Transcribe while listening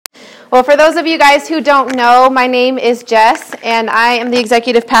Well, for those of you guys who don't know, my name is Jess, and I am the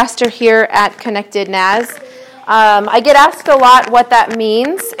executive pastor here at Connected Naz. I get asked a lot what that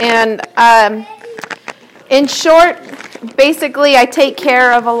means, and in short, basically I take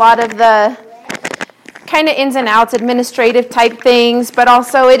care of a lot of the kind of ins and outs, administrative type things, but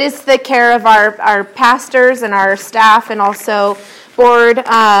also it is the care of our pastors and our staff and also board.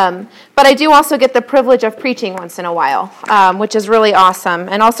 But I do also get the privilege of preaching once in a while, which is really awesome.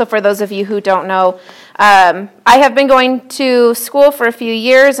 And also for those of you who don't know, I have been going to school for a few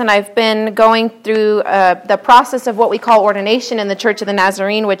years, and I've been going through the process of what we call ordination in the Church of the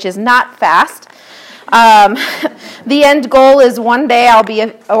Nazarene, which is not fast. The end goal is one day I'll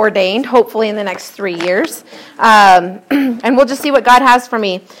be ordained, hopefully in the next 3 years. And we'll just see what God has for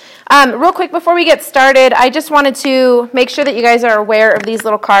me. Real quick before we get started, I just wanted to make sure that you guys are aware of these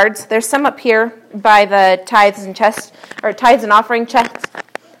little cards. There's some up here by the tithes and offering chest.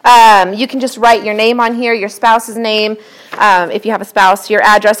 You can just write your name on here, your spouse's name, if you have a spouse, your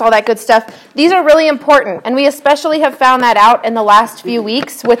address, all that good stuff. These are really important, and we especially have found that out in the last few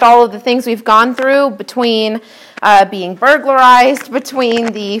weeks with all of the things we've gone through between being burglarized, between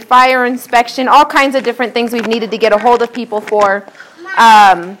the fire inspection, all kinds of different things we've needed to get a hold of people for.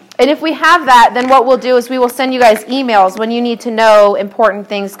 And if we have that, then what we'll do is we will send you guys emails when you need to know important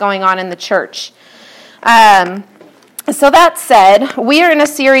things going on in the church. So that said, we are in a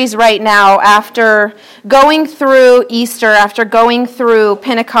series right now after going through Easter, after going through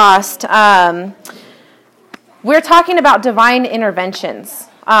Pentecost. We're talking about divine interventions,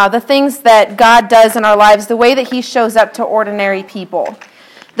 the things that God does in our lives, the way that He shows up to ordinary people.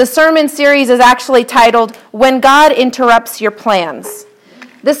 The sermon series is actually titled, When God Interrupts Your Plans.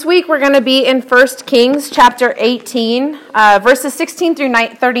 This week we're going to be in 1 Kings chapter 18, verses 16 through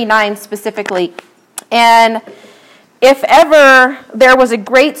 39 specifically. And if ever there was a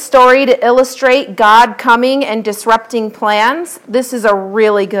great story to illustrate God coming and disrupting plans, this is a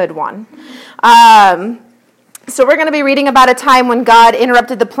really good one. So we're going to be reading about a time when God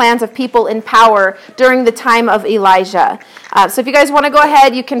interrupted the plans of people in power during the time of Elijah. So if you guys want to go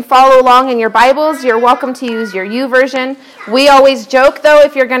ahead, you can follow along in your Bibles. You're welcome to use your YouVersion. We always joke, though,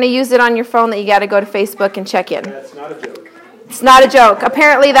 if you're going to use it on your phone, that you got to go to Facebook and check in. That's not a joke. It's not a joke.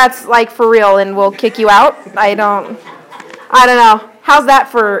 Apparently that's like for real, and we'll kick you out. I don't know. How's that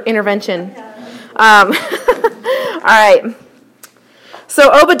for intervention? All right.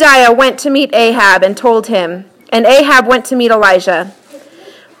 So Obadiah went to meet Ahab and told him, and Ahab went to meet Elijah.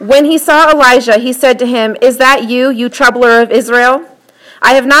 When he saw Elijah, he said to him, "Is that you troubler of Israel?"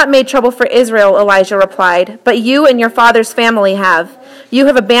 "I have not made trouble for Israel," Elijah replied, "but you and your father's family have. You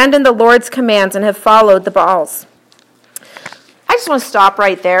have abandoned the Lord's commands and have followed the Baals." I just want to stop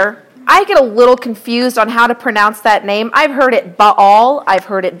right there. I get a little confused on how to pronounce that name. I've heard it Baal, I've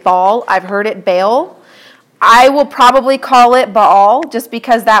heard it Baal, I've heard it Baal. I will probably call it Baal just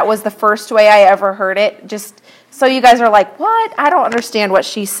because that was the first way I ever heard it. Just so you guys are like, what? I don't understand what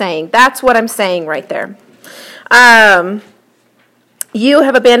she's saying. That's what I'm saying right there. You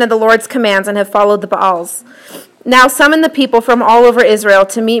have abandoned the Lord's commands and have followed the Baals. Now summon the people from all over Israel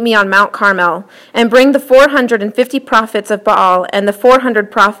to meet me on Mount Carmel, and bring the 450 prophets of Baal and the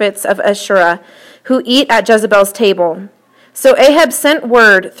 400 prophets of Asherah, who eat at Jezebel's table. So Ahab sent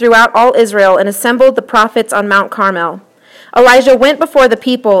word throughout all Israel and assembled the prophets on Mount Carmel. Elijah went before the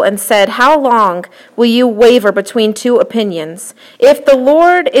people and said, "How long will you waver between two opinions? If the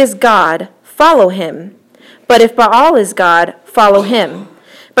Lord is God, follow him. But if Baal is God, follow him."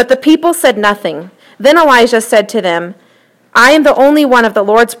 But the people said nothing. Then Elijah said to them, "I am the only one of the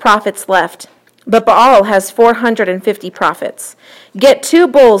Lord's prophets left, but Baal has 450 prophets. Get 2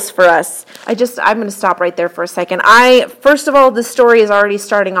 bulls for us." I'm going to stop right there for a second. First of all, the story is already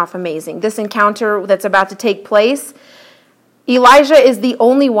starting off amazing. This encounter that's about to take place, Elijah is the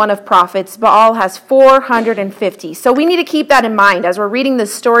only one of prophets. Baal has 450. So we need to keep that in mind as we're reading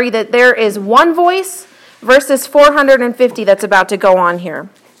this story, that there is one voice versus 450 that's about to go on here.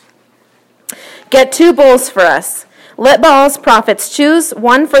 Get 2 bulls for us. Let Baal's prophets choose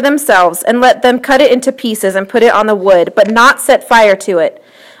one for themselves, and let them cut it into pieces and put it on the wood, but not set fire to it.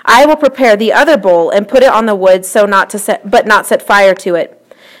 I will prepare the other bull and put it on the wood, but not set fire to it.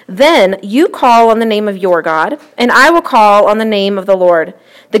 Then you call on the name of your God, and I will call on the name of the Lord.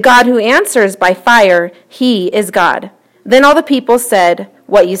 The God who answers by fire, He is God. Then all the people said,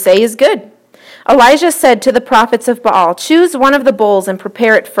 "What you say is good." Elijah said to the prophets of Baal, "Choose one of the bulls and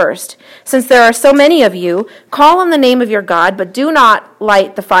prepare it first. Since there are so many of you, call on the name of your God, but do not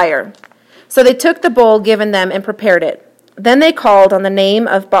light the fire." So they took the bull given them and prepared it. Then they called on the name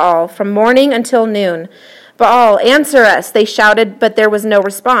of Baal from morning until noon. Baal, answer us, they shouted, but there was no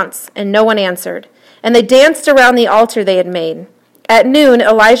response, and no one answered. And they danced around the altar they had made. At noon,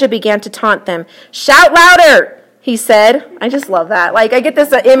 Elijah began to taunt them. Shout louder, he said. I just love that. Like, I get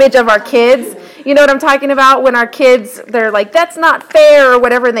this image of our kids. You know what I'm talking about? When our kids, they're like, that's not fair, or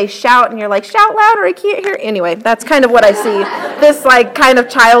whatever, and they shout, and you're like, shout louder, I can't hear. Anyway, that's kind of what I see. This, like, kind of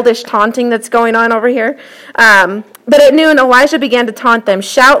childish taunting that's going on over here. But at noon, Elijah began to taunt them.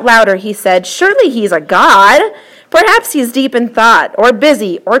 Shout louder, he said. Surely he's a god. Perhaps he's deep in thought, or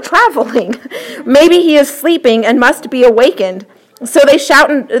busy, or traveling. Maybe he is sleeping and must be awakened. So they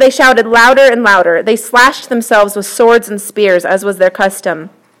shouted louder and louder. They slashed themselves with swords and spears, as was their custom,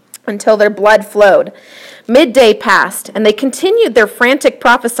 until their blood flowed. Midday passed, and they continued their frantic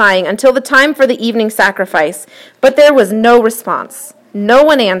prophesying until the time for the evening sacrifice. But there was no response. No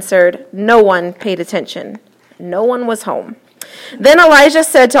one answered. No one paid attention. No one was home. Then Elijah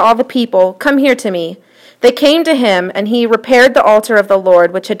said to all the people, "Come here to me." They came to him, and he repaired the altar of the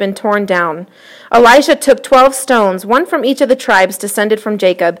Lord, which had been torn down. Elijah took 12 stones, one from each of the tribes descended from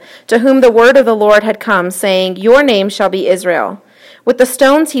Jacob, to whom the word of the Lord had come, saying, "Your name shall be Israel." With the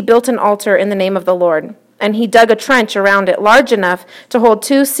stones he built an altar in the name of the Lord, and he dug a trench around it large enough to hold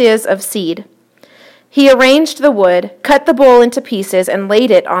 2 seahs of seed. He arranged the wood, cut the bull into pieces, and laid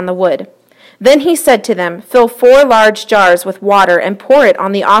it on the wood. Then he said to them, "Fill 4 large jars with water and pour it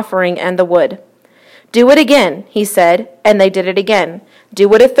on the offering and the wood." "Do it again," he said, and they did it again.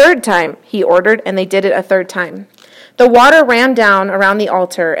 "Do it a 3rd time," he ordered, and they did it a 3rd time. The water ran down around the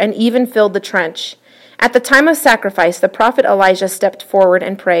altar and even filled the trench. At the time of sacrifice, the prophet Elijah stepped forward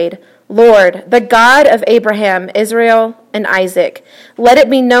and prayed, "Lord, the God of Abraham, Israel, and Isaac, let it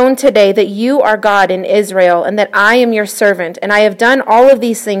be known today that you are God in Israel, and that I am your servant, and I have done all of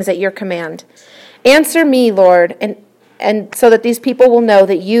these things at your command. Answer me, Lord, and so that these people will know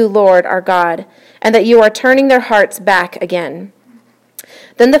that you, Lord, are God, and that you are turning their hearts back again."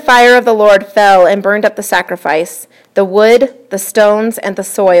 Then the fire of the Lord fell and burned up the sacrifice, the wood, the stones, and the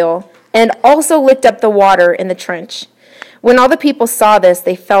soil, and also licked up the water in the trench. When all the people saw this,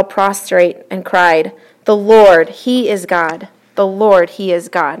 they fell prostrate and cried, "The Lord, He is God. The Lord, He is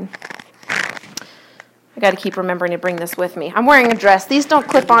God." I got to keep remembering to bring this with me. I'm wearing a dress. These don't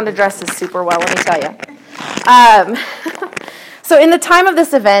clip onto dresses super well, let me tell you. So in the time of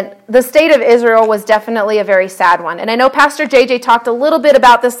this event, the state of Israel was definitely a very sad one. And I know Pastor JJ talked a little bit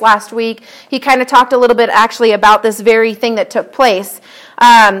about this last week. He kind of talked a little bit actually about this very thing that took place.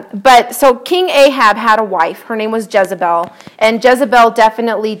 But so King Ahab had a wife. Her name was Jezebel. And Jezebel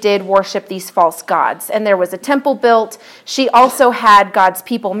definitely did worship these false gods. And there was a temple built. She also had God's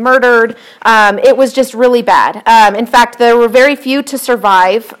people murdered. It was just really bad. In fact, there were very few to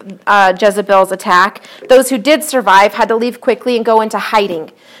survive Jezebel's attack. Those who did survive had to leave quickly and go into hiding,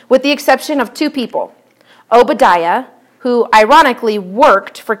 with the exception of 2 people. Obadiah, who ironically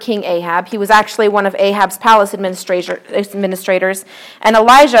worked for King Ahab. He was actually one of Ahab's palace administrators, and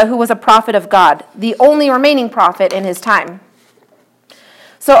Elijah, who was a prophet of God, the only remaining prophet in his time.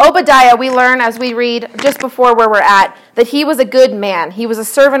 So Obadiah, we learn as we read just before where we're at, that he was a good man. He was a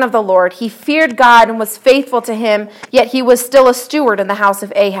servant of the Lord. He feared God and was faithful to him, yet he was still a steward in the house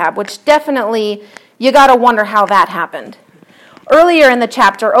of Ahab, which definitely, you got to wonder how that happened. Earlier in the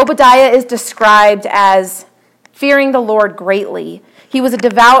chapter, Obadiah is described as fearing the Lord greatly. He was a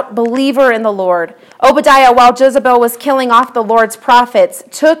devout believer in the Lord. Obadiah, while Jezebel was killing off the Lord's prophets,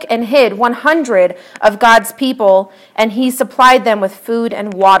 took and hid 100 of God's people, and he supplied them with food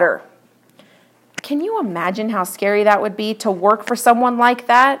and water. Can you imagine how scary that would be to work for someone like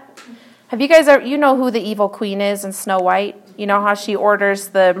that? Have you guys ever, you know who the evil queen is in Snow White? You know how she orders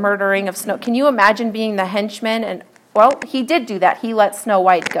the murdering of Snow. Can you imagine being the henchman? And well, he did do that. He let Snow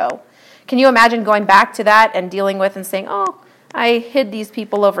White go. Can you imagine going back to that and dealing with and saying, "Oh, I hid these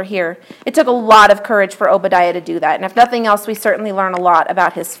people over here"? It took a lot of courage for Obadiah to do that. And if nothing else, we certainly learn a lot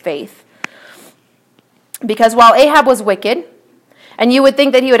about his faith. Because while Ahab was wicked, and you would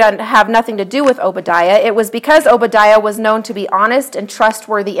think that he would have nothing to do with Obadiah, it was because Obadiah was known to be honest and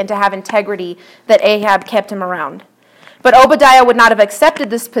trustworthy and to have integrity that Ahab kept him around. But Obadiah would not have accepted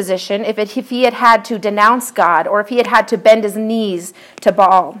this position if he had had to denounce God or if he had had to bend his knees to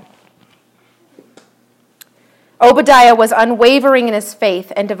Baal. Obadiah was unwavering in his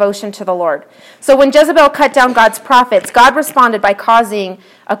faith and devotion to the Lord. So when Jezebel cut down God's prophets, God responded by causing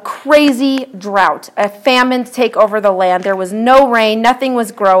a crazy drought, a famine to take over the land. There was no rain, nothing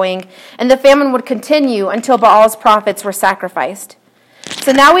was growing, and the famine would continue until Baal's prophets were sacrificed.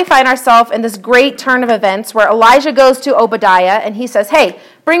 So now we find ourselves in this great turn of events where Elijah goes to Obadiah and he says, "Hey,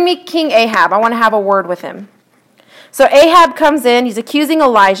 bring me King Ahab. I want to have a word with him." So Ahab comes in. He's accusing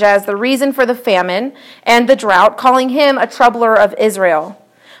Elijah as the reason for the famine and the drought, calling him a troubler of Israel.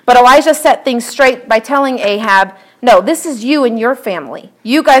 But Elijah set things straight by telling Ahab, no, this is you and your family.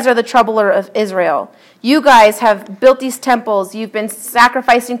 You guys are the troubler of Israel. You guys have built these temples. You've been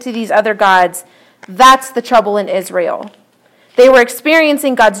sacrificing to these other gods. That's the trouble in Israel. They were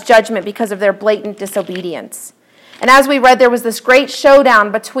experiencing God's judgment because of their blatant disobedience. And as we read, there was this great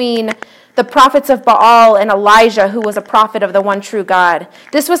showdown between the prophets of Baal and Elijah, who was a prophet of the one true God.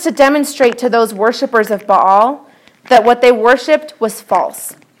 This was to demonstrate to those worshipers of Baal that what they worshipped was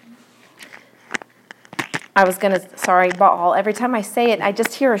false. Baal. Every time I say it, I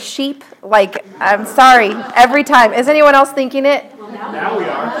just hear a sheep. I'm sorry. Every time. Is anyone else thinking it? Now we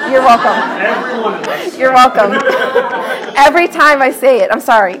are. You're welcome. Every one of us. You're welcome. Every time I say it, I'm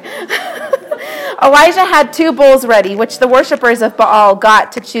sorry. Elijah had 2 bulls ready, which the worshipers of Baal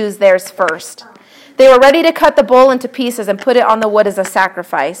got to choose theirs first. They were ready to cut the bull into pieces and put it on the wood as a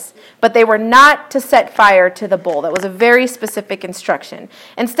sacrifice, but they were not to set fire to the bull. That was a very specific instruction.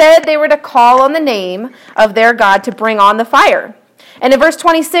 Instead, they were to call on the name of their God to bring on the fire. And in verse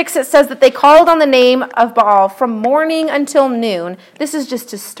 26, it says that they called on the name of Baal from morning until noon. This is just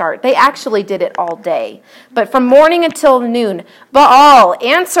to start. They actually did it all day. But from morning until noon, Baal,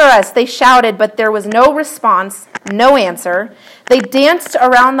 answer us, they shouted, but there was no response, no answer. They danced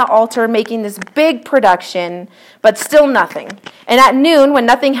around the altar, making this big production, but still nothing. And at noon, when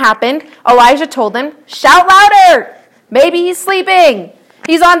nothing happened, Elijah told them, shout louder. Maybe he's sleeping.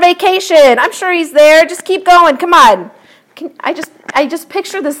 He's on vacation. I'm sure he's there. Just keep going. Come on. I just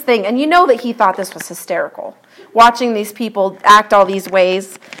picture this thing, and you know that he thought this was hysterical, watching these people act all these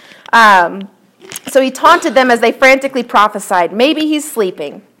ways. So he taunted them as they frantically prophesied. Maybe he's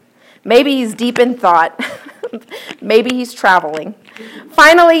sleeping. Maybe he's deep in thought. Maybe he's traveling.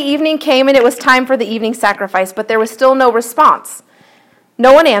 Finally, evening came, and it was time for the evening sacrifice, but there was still no response.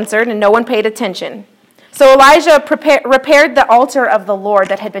 No one answered, and no one paid attention. So Elijah repaired the altar of the Lord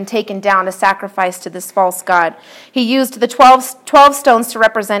that had been taken down to sacrifice to this false god. He used the 12 stones to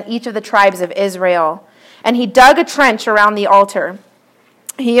represent each of the tribes of Israel, and he dug a trench around the altar.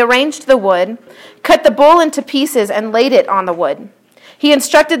 He arranged the wood, cut the bull into pieces, and laid it on the wood. He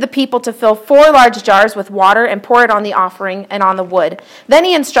instructed the people to fill 4 large jars with water and pour it on the offering and on the wood. Then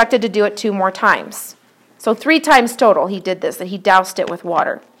he instructed to do it 2 more times. So 3 times total he did this, and he doused it with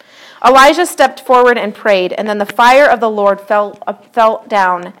water. Elijah stepped forward and prayed, and then the fire of the Lord fell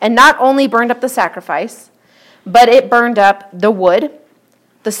down and not only burned up the sacrifice, but it burned up the wood,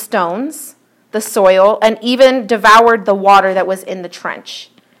 the stones, the soil, and even devoured the water that was in the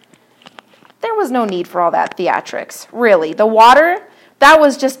trench. There was no need for all that theatrics, really. The water, that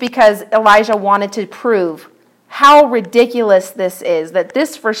was just because Elijah wanted to prove how ridiculous this is, that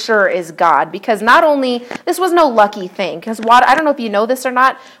this for sure is God. Because not only, this was no lucky thing, because water, I don't know if you know this or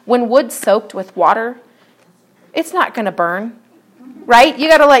not, when wood's soaked with water, it's not going to burn, right? You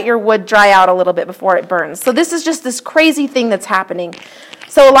got to let your wood dry out a little bit before it burns. So this is just this crazy thing that's happening.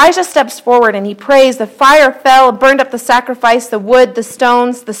 So Elijah steps forward and he prays. The fire fell, burned up the sacrifice, the wood, the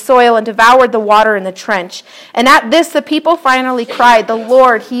stones, the soil, and devoured the water in the trench. And at this, the people finally cried, "The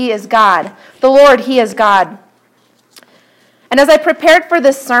Lord, He is God. The Lord, He is God." And as I prepared for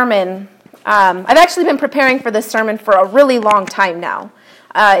this sermon, I've actually been preparing for this sermon for a really long time now.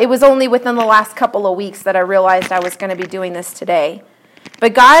 It was only within the last couple of weeks that I realized I was going to be doing this today.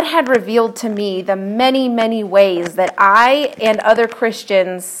 But God had revealed to me the many, many ways that I and other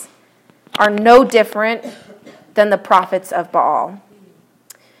Christians are no different than the prophets of Baal.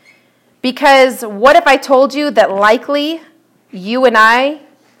 Because what if I told you that likely you and I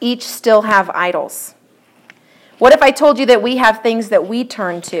each still have idols? What if I told you that we have things that we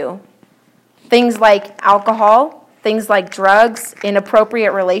turn to? Things like alcohol, things like drugs,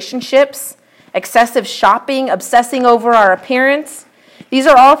 inappropriate relationships, excessive shopping, obsessing over our appearance. These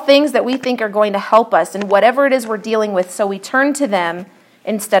are all things that we think are going to help us in whatever it is we're dealing with, so we turn to them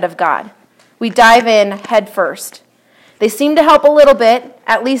instead of God. We dive in head first. They seem to help a little bit,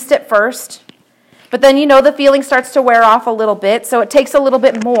 at least at first. But then, the feeling starts to wear off a little bit, so it takes a little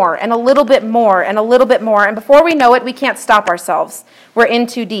bit more, and a little bit more, and a little bit more, and before we know it, we can't stop ourselves. We're in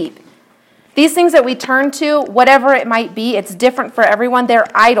too deep. These things that we turn to, whatever it might be, it's different for everyone. They're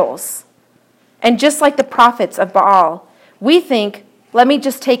idols. And just like the prophets of Baal, we think, let me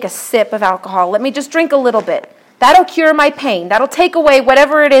just take a sip of alcohol. Let me just drink a little bit. That'll cure my pain. That'll take away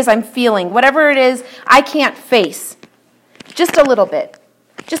whatever it is I'm feeling, whatever it is I can't face. Just a little bit.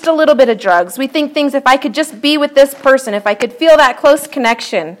 Just a little bit of drugs. We think things, if I could just be with this person, if I could feel that close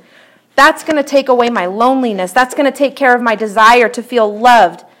connection, that's going to take away my loneliness. That's going to take care of my desire to feel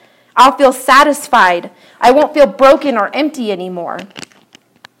loved. I'll feel satisfied. I won't feel broken or empty anymore.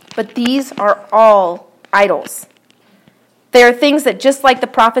 But these are all idols. They are things that, just like the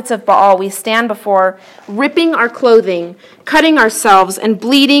prophets of Baal, we stand before, ripping our clothing, cutting ourselves, and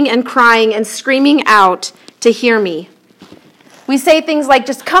bleeding and crying and screaming out to hear me. We say things like,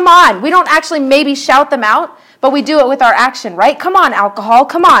 just come on. We don't actually maybe shout them out, but we do it with our action, right? Come on, alcohol,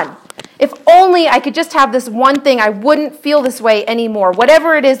 come on. If only I could just have this one thing, I wouldn't feel this way anymore.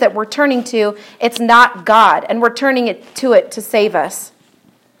 Whatever it is that we're turning to, it's not God, and we're turning it to save us.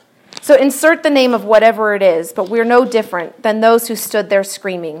 So insert the name of whatever it is, but we're no different than those who stood there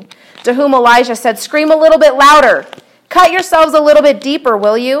screaming, to whom Elijah said, scream a little bit louder. Cut yourselves a little bit deeper,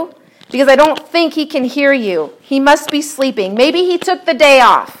 will you? Because I don't think he can hear you. He must be sleeping. Maybe he took the day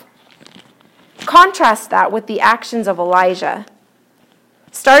off. Contrast that with the actions of Elijah,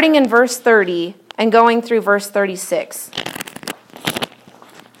 starting in verse 30 and going through verse 36.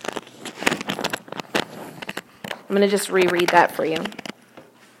 I'm going to just reread that for you.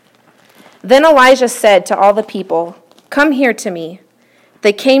 Then Elijah said to all the people, come here to me.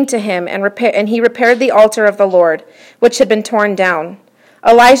 They came to him, and he repaired the altar of the Lord, which had been torn down.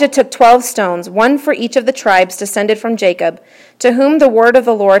 Elijah took 12 stones, one for each of the tribes descended from Jacob, to whom the word of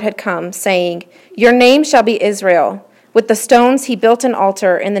the Lord had come, saying, your name shall be Israel. With the stones he built an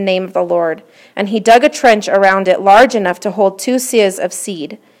altar in the name of the Lord, and he dug a trench around it large enough to hold 2 seahs of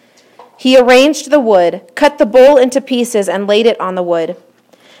seed. He arranged the wood, cut the bull into pieces, and laid it on the wood.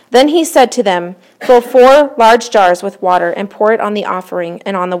 Then he said to them, fill 4 large jars with water and pour it on the offering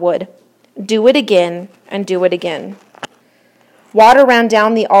and on the wood. Do it again and do it again. Water ran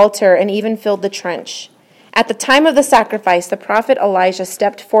down the altar and even filled the trench. At the time of the sacrifice, the prophet Elijah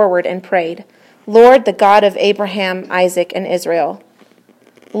stepped forward and prayed, Lord, the God of Abraham, Isaac, and Israel,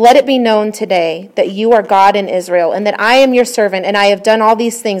 let it be known today that you are God in Israel, and that I am your servant, and I have done all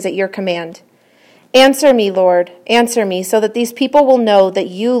these things at your command. Answer me, Lord, answer me, so that these people will know that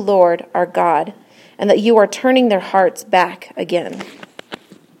you, Lord, are God, and that you are turning their hearts back again.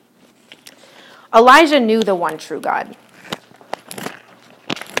 Elijah knew the one true God.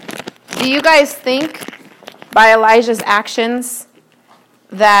 Do you guys think by Elijah's actions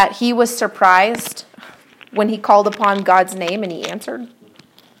that he was surprised when he called upon God's name and he answered?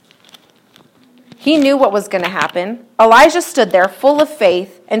 He knew what was going to happen. Elijah stood there full of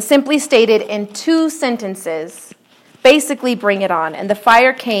faith and simply stated in 2 sentences, basically, bring it on. And the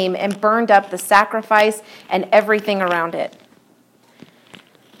fire came and burned up the sacrifice and everything around it.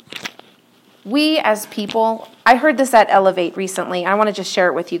 We as people, I heard this at Elevate recently. I want to just share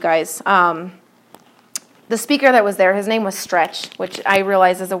it with you guys. The speaker that was there, his name was Stretch, which I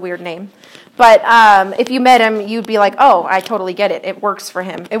realize is a weird name. But if you met him, you'd be like, oh, I totally get it. It works for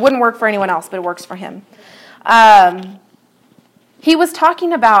him. It wouldn't work for anyone else, but it works for him. He was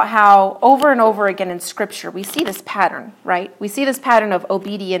talking about how over and over again in Scripture, we see this pattern, right? We see this pattern of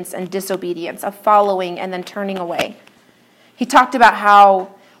obedience and disobedience, of following and then turning away. He talked about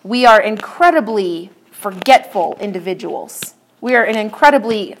how we are incredibly forgetful individuals. We are an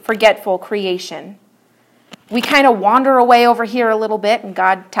incredibly forgetful creation. We kind of wander away over here a little bit, and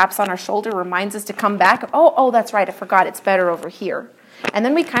God taps on our shoulder, reminds us to come back. Oh, that's right, I forgot, it's better over here. And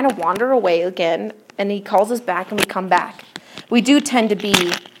then we kind of wander away again, and he calls us back, and we come back. We do tend to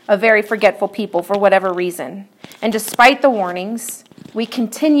be a very forgetful people for whatever reason. And despite the warnings, we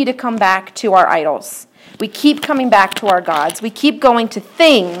continue to come back to our idols. We keep coming back to our gods. We keep going to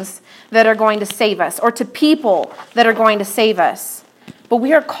things that are going to save us, or to people that are going to save us. But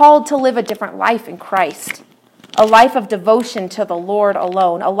we are called to live a different life in Christ. A life of devotion to the Lord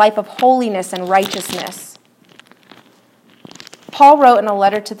alone, a life of holiness and righteousness. Paul wrote in a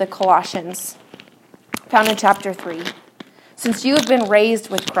letter to the Colossians, found in chapter 3, since you have been raised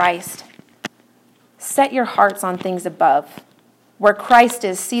with Christ, set your hearts on things above, where Christ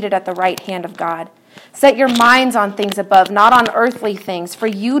is seated at the right hand of God. Set your minds on things above, not on earthly things, for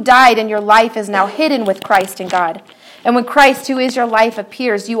you died and your life is now hidden with Christ in God. And when Christ, who is your life,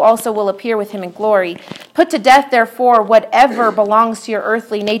 appears, you also will appear with him in glory. Put to death, therefore, whatever belongs to your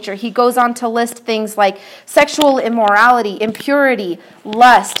earthly nature. He goes on to list things like sexual immorality, impurity,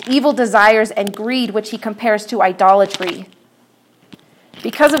 lust, evil desires, and greed, which he compares to idolatry.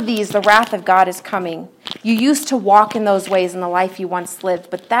 Because of these, the wrath of God is coming. You used to walk in those ways in the life you once lived,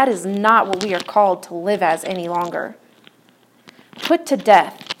 but that is not what we are called to live as any longer. Put to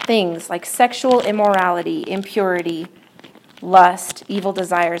death things like sexual immorality, impurity, lust, evil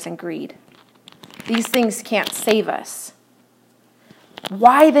desires, and greed. These things can't save us.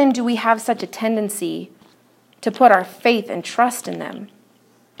 Why then do we have such a tendency to put our faith and trust in them?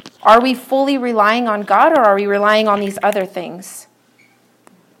 Are we fully relying on God, or are we relying on these other things?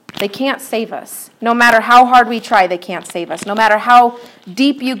 They can't save us. No matter how hard we try, they can't save us. No matter how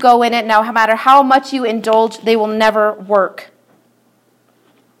deep you go in it, no matter how much you indulge, they will never work.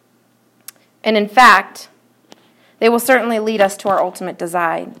 And in fact, they will certainly lead us to our ultimate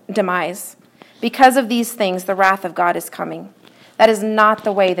demise. Because of these things, the wrath of God is coming. That is not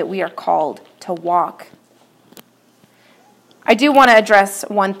the way that we are called to walk. I do want to address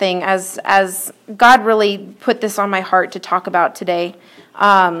one thing as God really put this on my heart to talk about today.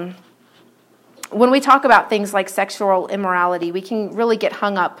 When we talk about things like sexual immorality, we can really get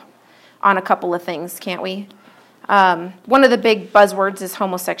hung up on a couple of things, can't we? One of the big buzzwords is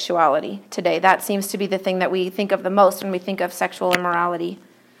homosexuality today. That seems to be the thing that we think of the most when we think of sexual immorality.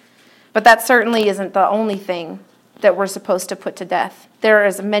 But that certainly isn't the only thing that we're supposed to put to death. There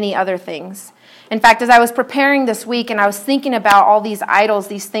is many other things. In fact, as I was preparing this week and I was thinking about all these idols,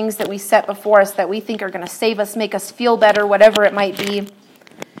 these things that we set before us that we think are going to save us, make us feel better, whatever it might be,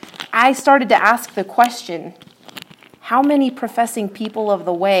 I started to ask the question, how many professing people of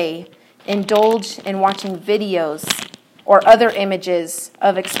the way indulge in watching videos or other images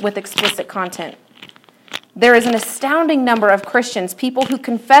with explicit content? There is an astounding number of Christians, people who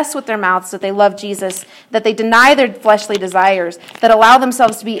confess with their mouths that they love Jesus, that they deny their fleshly desires, that allow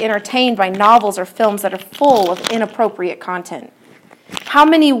themselves to be entertained by novels or films that are full of inappropriate content. How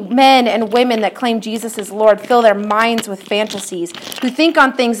many men and women that claim Jesus is Lord fill their minds with fantasies, who think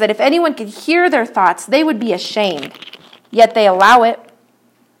on things that if anyone could hear their thoughts, they would be ashamed, yet they allow it.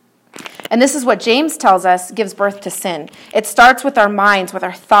 And this is what James tells us gives birth to sin. It starts with our minds, with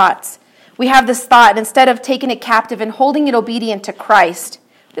our thoughts. We have this thought, and instead of taking it captive and holding it obedient to Christ,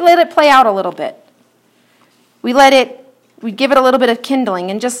 we let it play out a little bit. We give it a little bit of kindling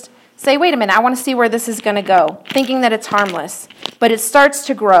and just say, wait a minute, I want to see where this is going to go, thinking that it's harmless. But it starts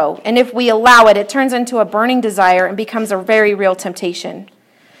to grow, and if we allow it, it turns into a burning desire and becomes a very real temptation.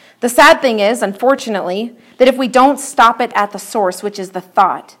 The sad thing is, unfortunately, that if we don't stop it at the source, which is the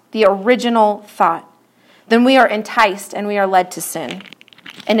thought, the original thought, then we are enticed and we are led to sin.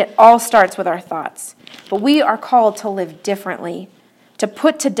 And it all starts with our thoughts. But we are called to live differently, to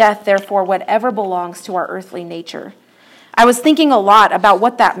put to death, therefore, whatever belongs to our earthly nature. I was thinking a lot about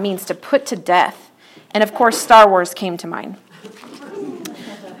what that means, to put to death. And of course, Star Wars came to mind.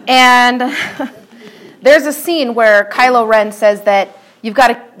 And there's a scene where Kylo Ren says that you've got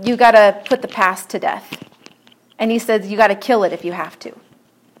to put the past to death. And he says you got to kill it if you have to.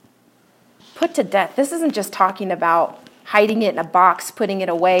 Put to death. This isn't just talking about hiding it in a box, putting it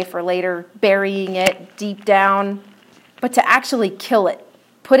away for later, burying it deep down, but to actually kill it,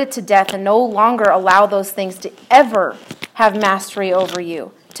 put it to death, and no longer allow those things to ever have mastery over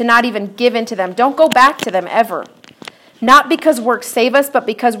you, to not even give in to them. Don't go back to them ever. Not because works save us, but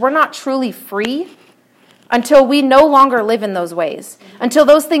because we're not truly free until we no longer live in those ways. Until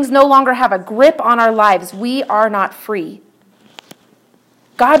those things no longer have a grip on our lives, we are not free.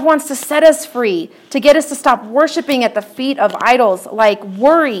 God wants to set us free, to get us to stop worshiping at the feet of idols like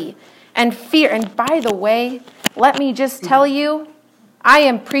worry and fear. And by the way, let me just tell you, I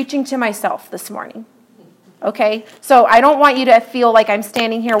am preaching to myself this morning. Okay? So I don't want you to feel like I'm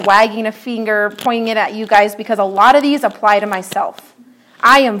standing here wagging a finger, pointing it at you guys, because a lot of these apply to myself.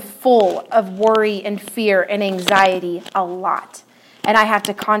 I am full of worry and fear and anxiety a lot. And I have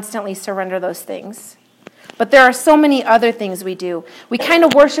to constantly surrender those things. But there are so many other things we do. We kind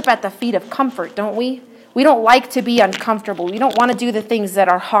of worship at the feet of comfort, don't we? We don't like to be uncomfortable. We don't want to do the things that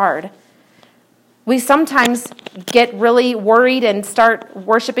are hard. We sometimes get really worried and start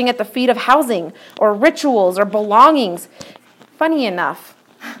worshiping at the feet of housing or rituals or belongings. Funny enough,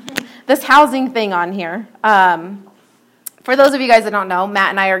 this housing thing on here, for those of you guys that don't know, Matt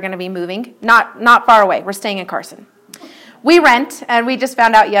and I are going to be moving, not far away. We're staying in Carson. We rent, and we just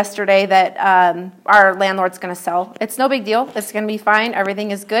found out yesterday that our landlord's going to sell. It's no big deal. It's going to be fine.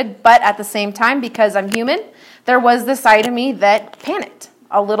 Everything is good. But at the same time, because I'm human, there was this side of me that panicked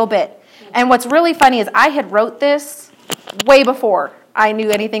a little bit. And what's really funny is I had wrote this way before I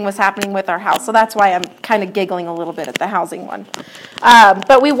knew anything was happening with our house. So that's why I'm kind of giggling a little bit at the housing one.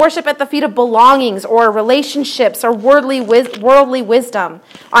 But we worship at the feet of belongings or relationships or worldly wisdom,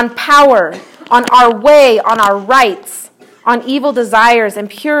 on power, on our way, on our rights, on evil desires,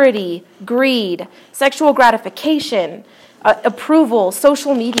 impurity, greed, sexual gratification, approval,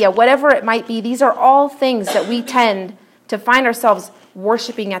 social media, whatever it might be. These are all things that we tend to find ourselves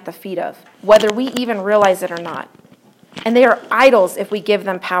worshiping at the feet of, whether we even realize it or not. And they are idols if we give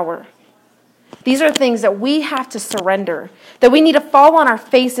them power. These are things that we have to surrender, that we need to fall on our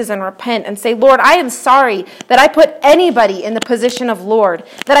faces and repent and say, Lord, I am sorry that I put anybody in the position of Lord,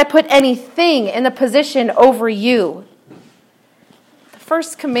 that I put anything in the position over you.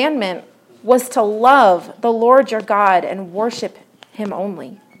 first commandment was to love the Lord your God and worship him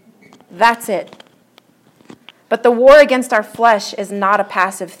only. That's it. But the war against our flesh is not a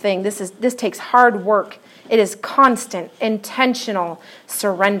passive thing. This takes hard work. It is constant, intentional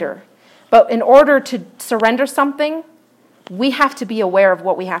surrender. But in order to surrender something, we have to be aware of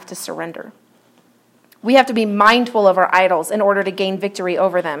what we have to surrender. We have to be mindful of our idols in order to gain victory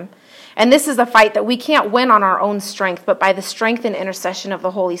over them. And this is a fight that we can't win on our own strength, but by the strength and intercession of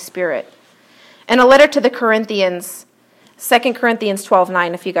the Holy Spirit. In a letter to the Corinthians, 2 Corinthians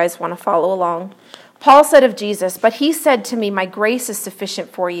 12:9, if you guys want to follow along, Paul said of Jesus, "But he said to me, 'My grace is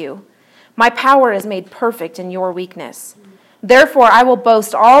sufficient for you. My power is made perfect in your weakness. Therefore, I will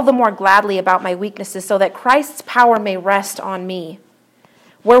boast all the more gladly about my weaknesses so that Christ's power may rest on me.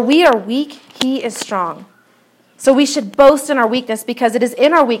 Where we are weak, he is strong.' So we should boast in our weakness because it is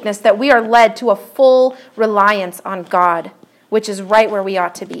in our weakness that we are led to a full reliance on God, which is right where we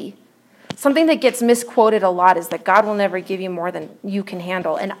ought to be." Something that gets misquoted a lot is that God will never give you more than you can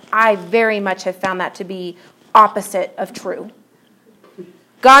handle. And I very much have found that to be opposite of true.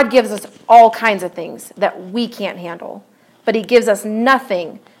 God gives us all kinds of things that we can't handle, but he gives us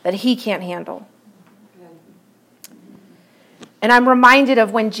nothing that he can't handle. And I'm reminded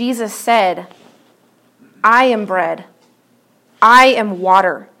of when Jesus said, "I am bread. I am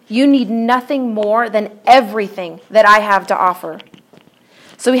water. You need nothing more than everything that I have to offer."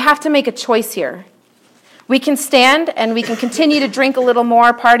 So we have to make a choice here. We can stand and we can continue to drink a little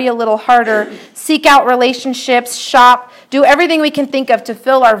more, party a little harder, seek out relationships, shop, do everything we can think of to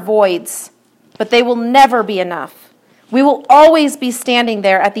fill our voids, but they will never be enough. We will always be standing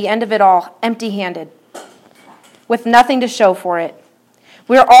there at the end of it all, empty-handed, with nothing to show for it.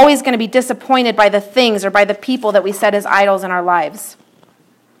 We are always going to be disappointed by the things or by the people that we set as idols in our lives.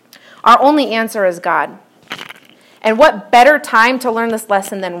 Our only answer is God. And what better time to learn this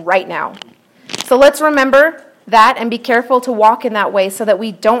lesson than right now? So let's remember that and be careful to walk in that way so that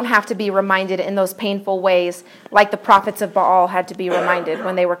we don't have to be reminded in those painful ways like the prophets of Baal had to be reminded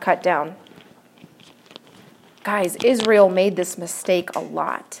when they were cut down. Guys, Israel made this mistake a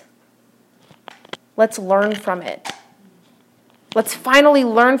lot. Let's learn from it. Let's finally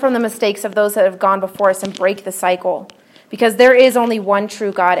learn from the mistakes of those that have gone before us and break the cycle. Because there is only one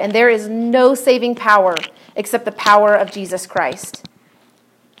true God, and there is no saving power except the power of Jesus Christ.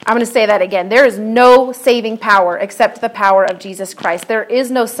 I'm going to say that again. There is no saving power except the power of Jesus Christ. There is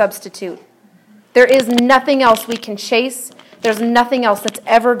no substitute. There is nothing else we can chase. There's nothing else that's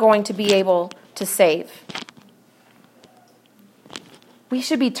ever going to be able to save. We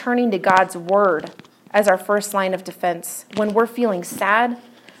should be turning to God's word as our first line of defense. When we're feeling sad,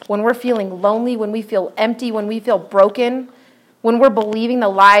 when we're feeling lonely, when we feel empty, when we feel broken, when we're believing the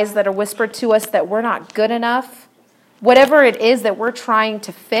lies that are whispered to us that we're not good enough, whatever it is that we're trying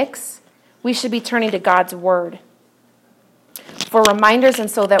to fix, we should be turning to God's word for reminders and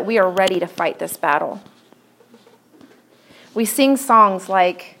so that we are ready to fight this battle. We sing songs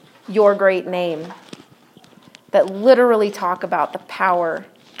like Your Great Name that literally talk about the power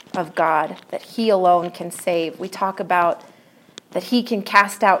of God, that he alone can save. We talk about that he can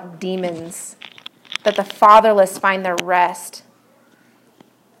cast out demons, that the fatherless find their rest.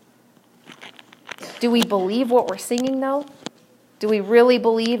 Do we believe what we're singing, though? Do we really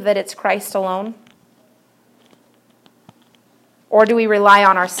believe that it's Christ alone? Or do we rely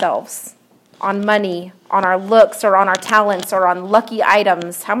on ourselves, on money, on our looks, or on our talents, or on lucky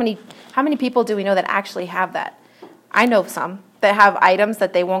items? How many people do we know that actually have that? I know some that have items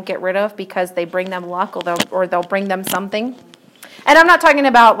that they won't get rid of because they bring them luck or they'll bring them something. And I'm not talking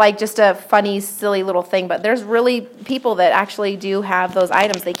about like just a funny, silly little thing, but there's really people that actually do have those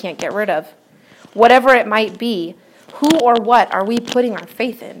items they can't get rid of. Whatever it might be, who or what are we putting our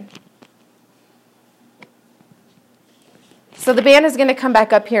faith in? So the band is going to come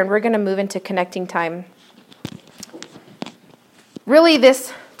back up here and we're going to move into connecting time. Really,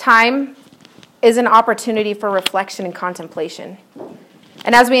 this time is an opportunity for reflection and contemplation.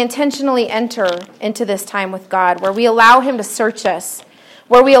 And as we intentionally enter into this time with God, where we allow him to search us,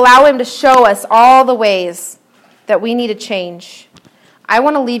 where we allow him to show us all the ways that we need to change, I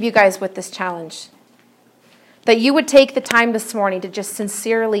want to leave you guys with this challenge. That you would take the time this morning to just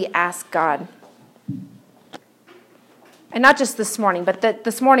sincerely ask God. And not just this morning, but that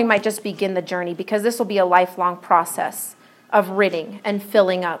this morning might just begin the journey, because this will be a lifelong process of ridding and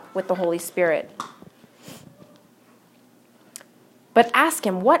filling up with the Holy Spirit. But ask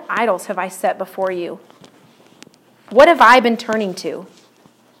him, what idols have I set before you? What have I been turning to?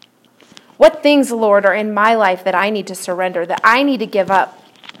 What things, Lord, are in my life that I need to surrender, that I need to give up?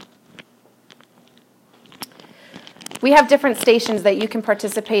 We have different stations that you can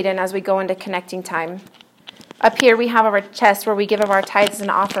participate in as we go into connecting time. Up here we have our chest where we give of our tithes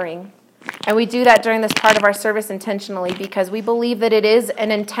and offering. And we do that during this part of our service intentionally because we believe that it is an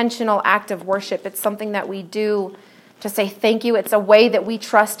intentional act of worship. It's something that we do to say thank you. It's a way that we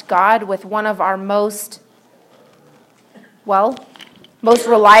trust God with one of our most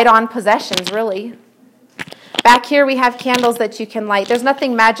relied on possessions, really. Back here we have candles that you can light. There's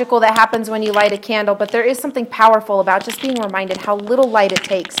nothing magical that happens when you light a candle, but there is something powerful about just being reminded how little light it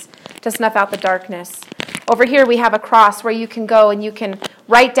takes to snuff out the darkness. Over here we have a cross where you can go and you can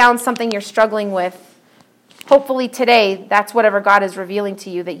write down something you're struggling with. Hopefully today that's whatever God is revealing to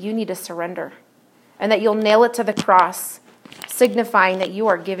you that you need to surrender and that you'll nail it to the cross, signifying that you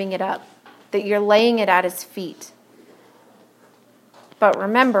are giving it up, that you're laying it at his feet. But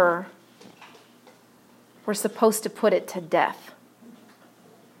remember, we're supposed to put it to death.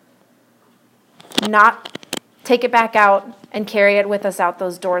 Not take it back out and carry it with us out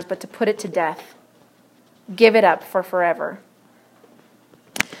those doors, but to put it to death. Give it up for forever.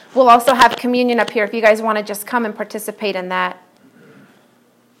 We'll also have communion up here if you guys want to just come and participate in that.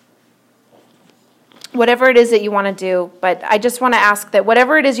 Whatever it is that you want to do, but I just want to ask that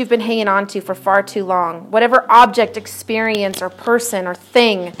whatever it is you've been hanging on to for far too long, whatever object, experience, or person or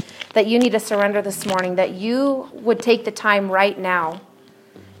thing that you need to surrender this morning, that you would take the time right now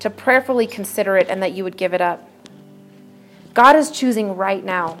to prayerfully consider it and that you would give it up. God is choosing right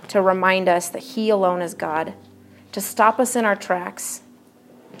now to remind us that he alone is God, to stop us in our tracks.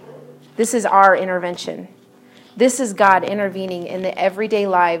 This is our intervention. This is God intervening in the everyday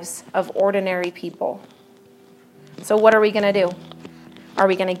lives of ordinary people. So what are we going to do? Are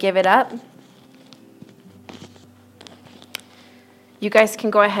we going to give it up? You guys can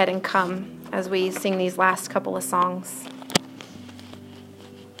go ahead and come as we sing these last couple of songs.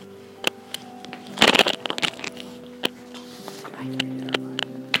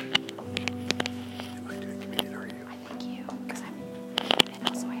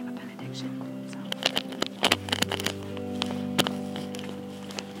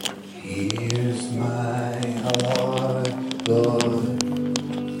 Here's my heart, Lord.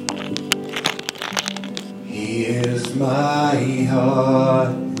 Here's my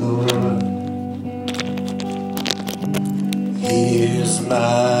heart, Lord. Here's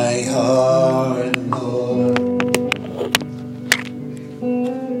my heart, Lord.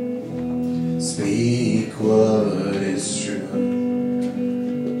 Speak what is true.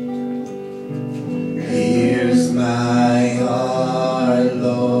 Here's my heart,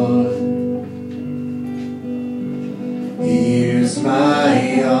 Lord. Here's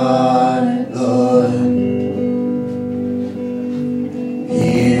my heart, Lord.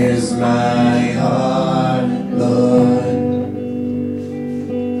 Here's my heart, Lord.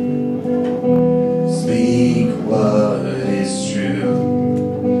 Speak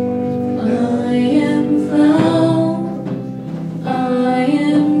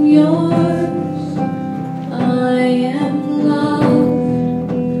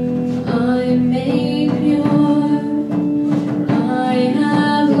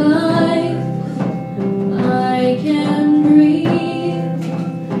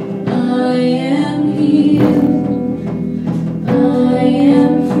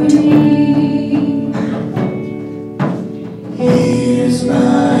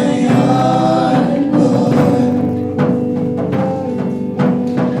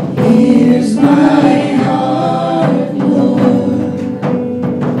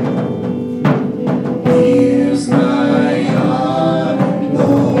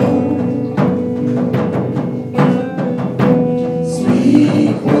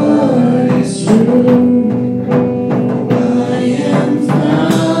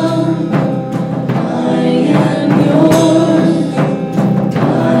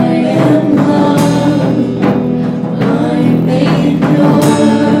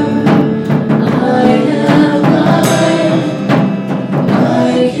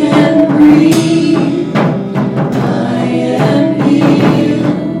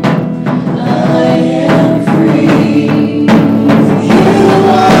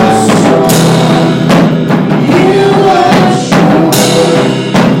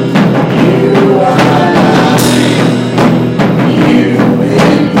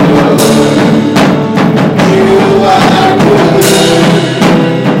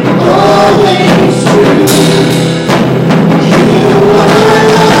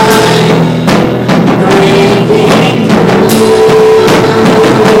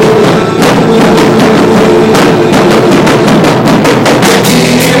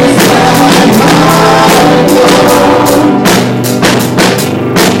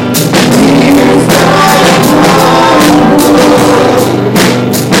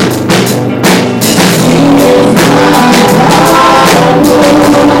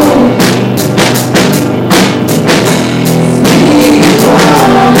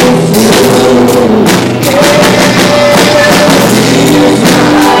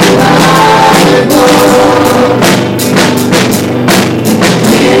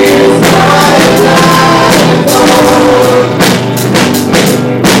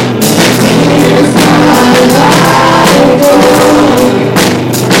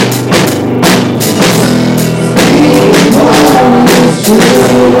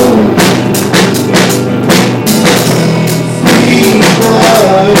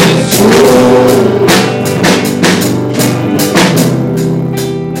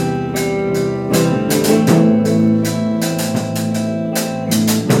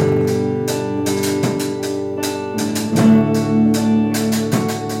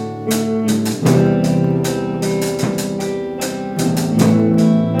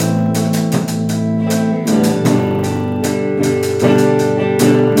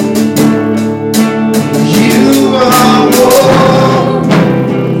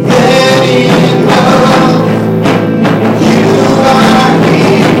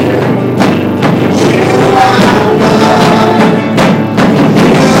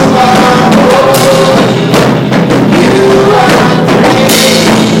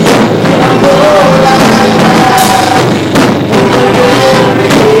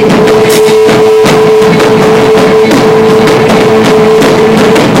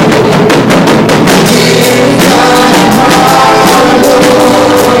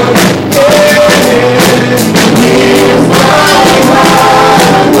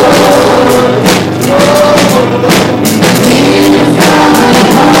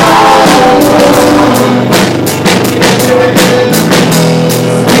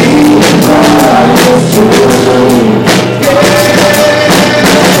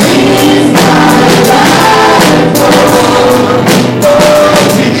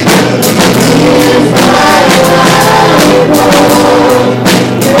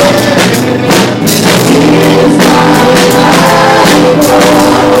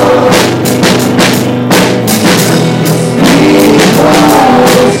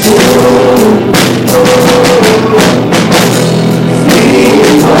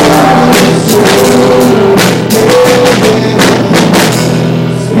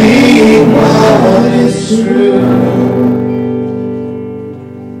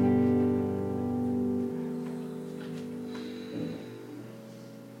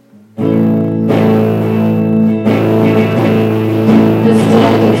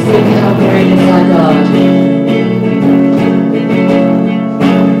see how great is our God.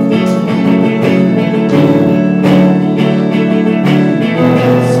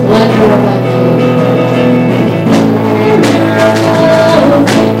 Splendor of thy King.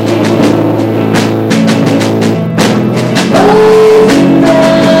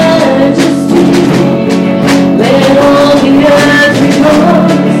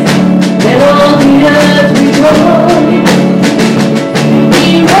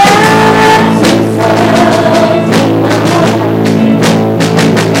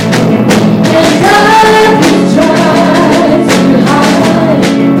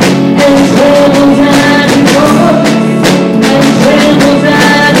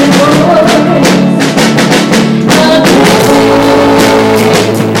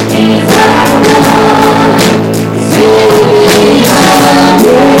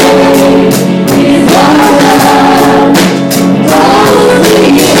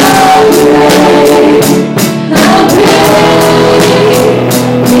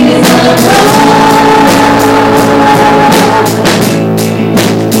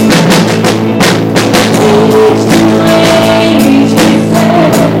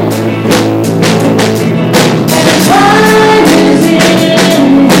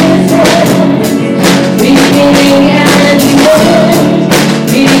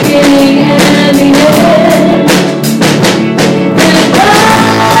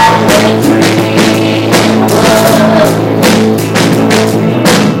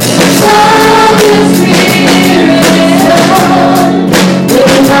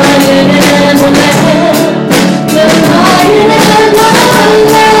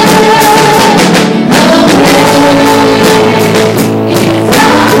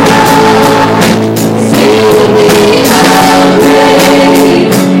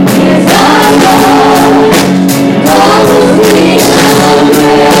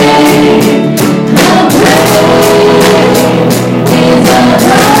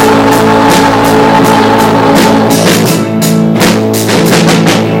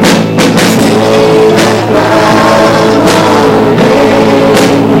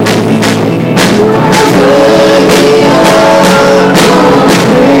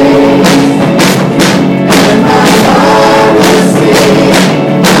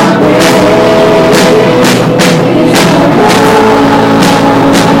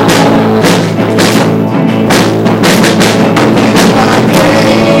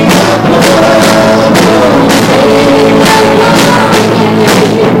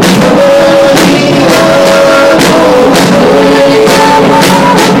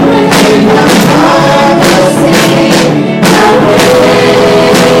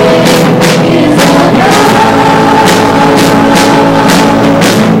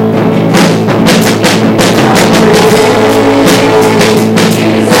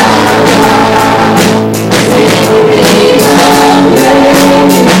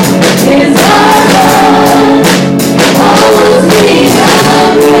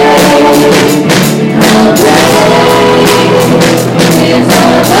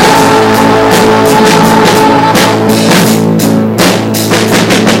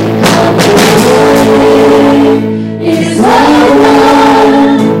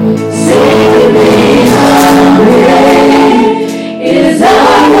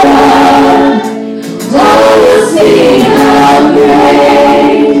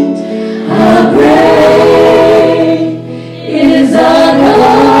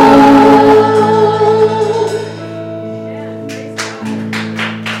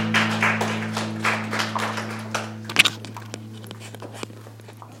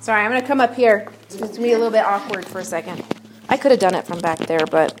 Sorry, I'm going to come up here. It's going to be a little bit awkward for a second. I could have done it from back there,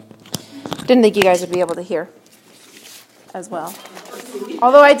 but didn't think you guys would be able to hear as well.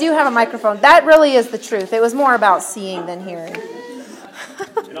 Although I do have a microphone. That really is the truth. It was more about seeing than hearing.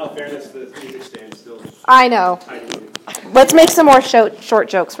 In all fairness, the music stand still. I know. Let's make some more short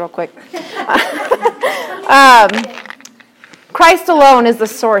jokes real quick. Christ alone is the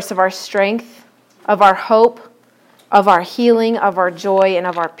source of our strength, of our hope, of our healing, of our joy, and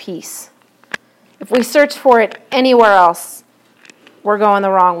of our peace. If we search for it anywhere else, we're going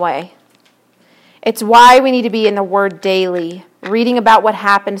the wrong way. It's why we need to be in the Word daily, reading about what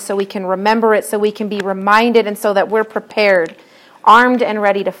happened so we can remember it, so we can be reminded, and so that we're prepared, armed and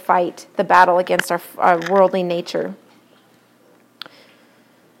ready to fight the battle against our worldly nature.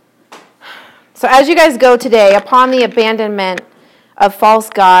 So as you guys go today, upon the abandonment of false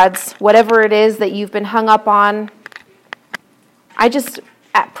gods, whatever it is that you've been hung up on, I just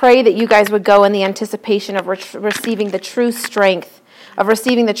pray that you guys would go in the anticipation of receiving the true strength, of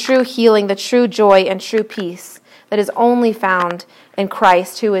receiving the true healing, the true joy, and true peace that is only found in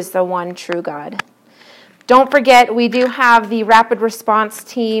Christ, who is the one true God. Don't forget, we do have the Rapid Response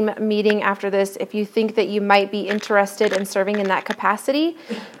Team meeting after this. If you think that you might be interested in serving in that capacity,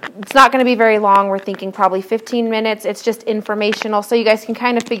 it's not going to be very long. We're thinking probably 15 minutes. It's just informational, so you guys can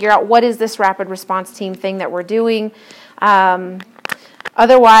kind of figure out what is this Rapid Response Team thing that we're doing.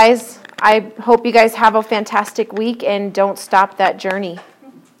 Otherwise, I hope you guys have a fantastic week and don't stop that journey.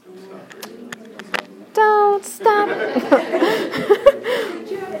 Don't stop.